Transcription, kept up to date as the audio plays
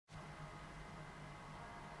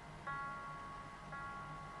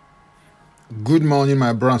Good morning,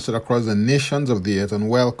 my brothers across the nations of the earth, and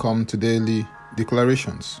welcome to Daily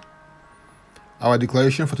Declarations. Our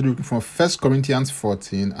declaration for today is from 1 Corinthians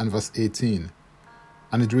 14 and verse 18,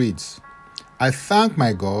 and it reads, I thank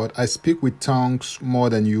my God, I speak with tongues more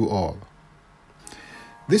than you all.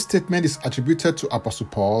 This statement is attributed to Apostle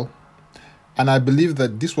Paul, and I believe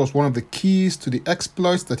that this was one of the keys to the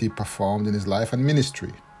exploits that he performed in his life and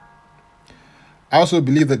ministry. I also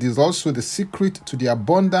believe that it is also the secret to the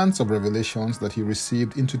abundance of revelations that he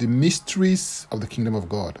received into the mysteries of the kingdom of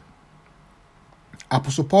God.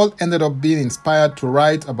 Apostle Paul ended up being inspired to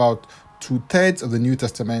write about 2/3 of the New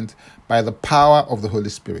Testament by the power of the Holy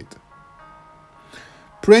Spirit.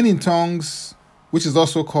 Praying in tongues, which is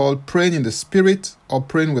also called praying in the Spirit or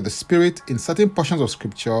praying with the Spirit in certain portions of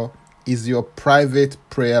Scripture, is your private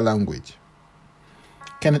prayer language.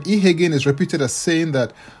 Kenneth E. Hagin is reputed as saying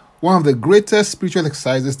that one of the greatest spiritual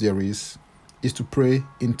exercises there is to pray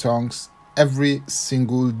in tongues every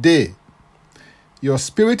single day. Your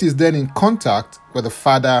spirit is then in contact with the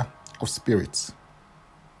Father of spirits.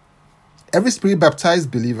 Every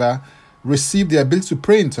spirit-baptized believer received the ability to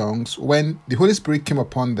pray in tongues when the Holy Spirit came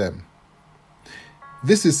upon them.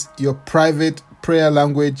 This is your private prayer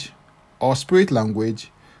language or spirit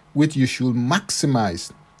language, which you should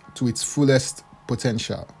maximize to its fullest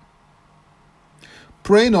potential.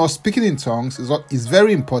 Praying or speaking in tongues is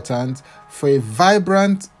very important for a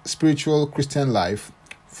vibrant spiritual Christian life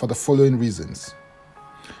for the following reasons.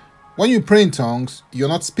 When you pray in tongues, you're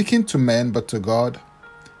not speaking to men but to God,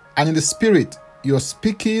 and in the Spirit, you're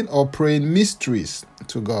speaking or praying mysteries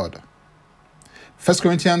to God. 1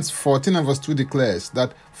 Corinthians 14 and verse 2 declares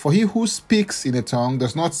that, For he who speaks in a tongue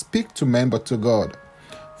does not speak to men but to God,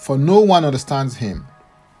 for no one understands him.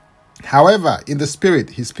 However, in the Spirit,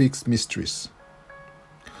 he speaks mysteries.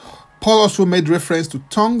 Paul also made reference to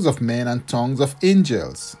tongues of men and tongues of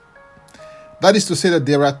angels. That is to say that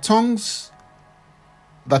there are tongues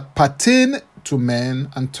that pertain to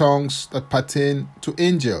men and tongues that pertain to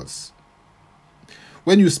angels.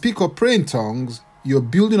 When you speak or pray in tongues, you're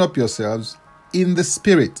building up yourselves in the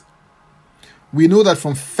Spirit. We know that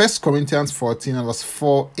from 1 Corinthians 14 and verse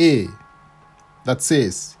 4a, that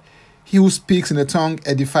says, He who speaks in a tongue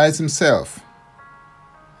edifies himself.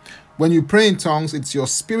 When you pray in tongues, it's your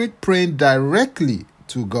spirit praying directly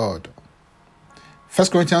to God. 1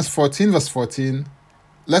 Corinthians 14 verse 14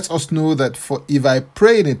 lets us know that, For if I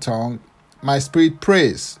pray in a tongue, my spirit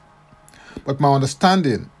prays, but my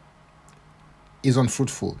understanding is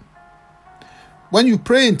unfruitful. When you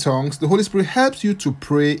pray in tongues, the Holy Spirit helps you to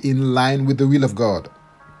pray in line with the will of God.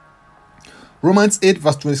 Romans 8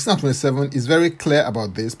 verse 26 and 27 is very clear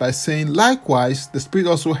about this by saying, Likewise, the Spirit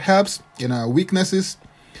also helps in our weaknesses,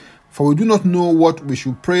 for we do not know what we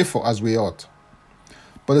should pray for as we ought.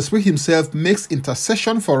 But the Spirit himself makes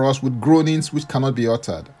intercession for us with groanings which cannot be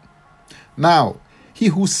uttered. Now, he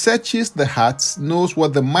who searches the hearts knows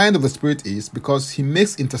what the mind of the Spirit is, because he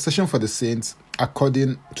makes intercession for the saints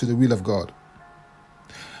according to the will of God.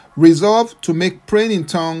 Resolve to make praying in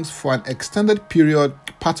tongues for an extended period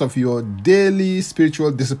part of your daily spiritual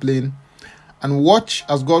discipline, and watch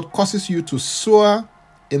as God causes you to soar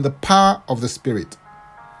in the power of the Spirit.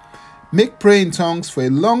 Make praying in tongues for a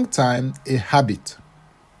long time a habit.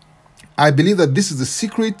 I believe that this is the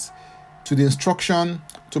secret to the instruction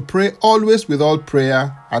to pray always with all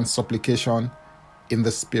prayer and supplication in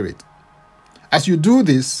the Spirit. As you do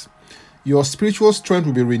this, your spiritual strength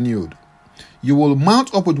will be renewed. You will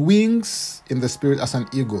mount up with wings in the Spirit as an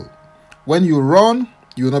eagle. When you run,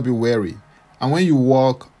 you will not be weary, and when you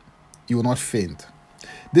walk, you will not faint.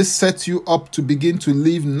 This sets you up to begin to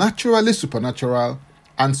live naturally supernatural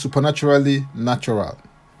and supernaturally natural.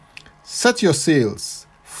 Set your sails,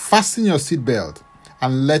 fasten your seatbelt,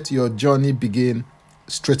 and let your journey begin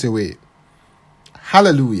straight away.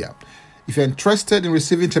 Hallelujah. If you're interested in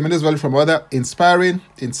receiving tremendous value from other inspiring,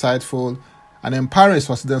 insightful, and empowering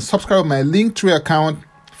resources, then subscribe to my Linktree account,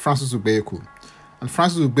 Francis Ubeku. And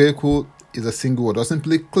Francis Ubeku is a single word. Or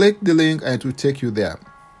simply click the link and it will take you there.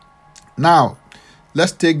 Now,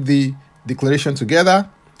 let's take the declaration together,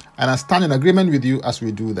 and I stand in agreement with you as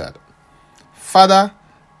we do that. Father,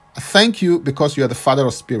 I thank you because you are the Father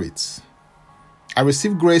of spirits. I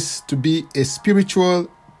receive grace to be a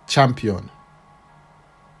spiritual champion.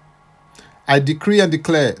 I decree and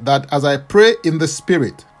declare that as I pray in the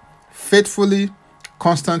Spirit, faithfully,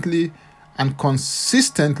 constantly, and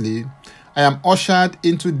consistently, I am ushered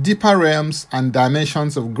into deeper realms and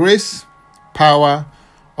dimensions of grace, power,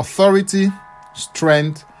 authority,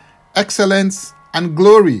 strength, excellence, and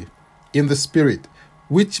glory in the Spirit,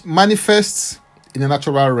 which manifests in the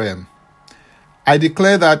natural realm. I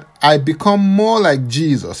declare that I become more like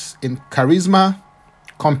Jesus in charisma,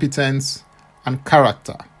 competence, and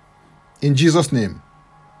character. In Jesus' name,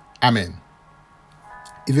 amen.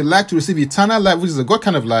 If you'd like to receive eternal life, which is a God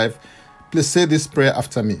kind of life, please say this prayer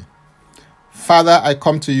after me. Father, I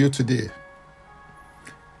come to you today.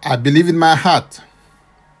 I believe in my heart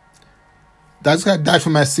that Jesus Christ died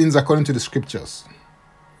for my sins according to the scriptures.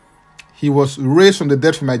 He was raised from the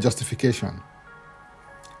dead for my justification.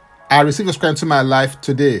 I receive Jesus Christ into my life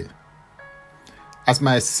today as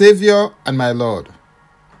my Savior and my Lord.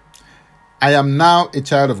 I am now a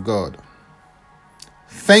child of God.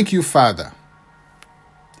 Thank you, Father.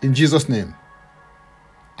 In Jesus' name,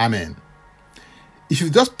 amen. If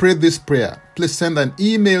you've just prayed this prayer, please send an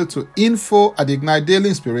email to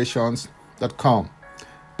info@ignitedailyinspirations.com.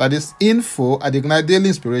 That is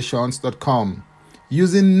info@ignitedailyinspirations.com,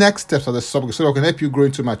 using next steps as the subject so that I can help you grow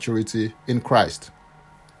into maturity in Christ.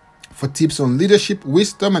 For tips on leadership,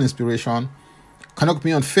 wisdom, and inspiration, connect with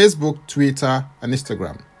me on Facebook, Twitter, and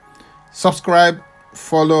Instagram. Subscribe,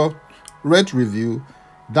 follow, rate, review,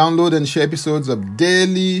 download, and share episodes of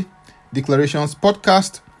Daily Declarations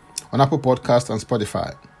podcast on Apple Podcasts and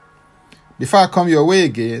Spotify. Before I come your way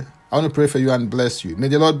again, I want to pray for you and bless you. May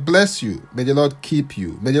the Lord bless you. May the Lord keep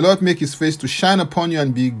you. May the Lord make his face to shine upon you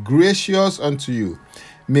and be gracious unto you.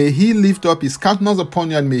 May he lift up his countenance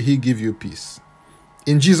upon you and may he give you peace.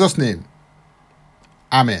 In Jesus' name,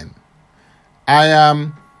 amen. I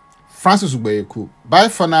am Francis Ubeyeku. Bye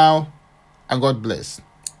for now, and God bless.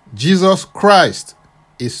 Jesus Christ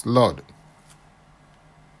is Lord.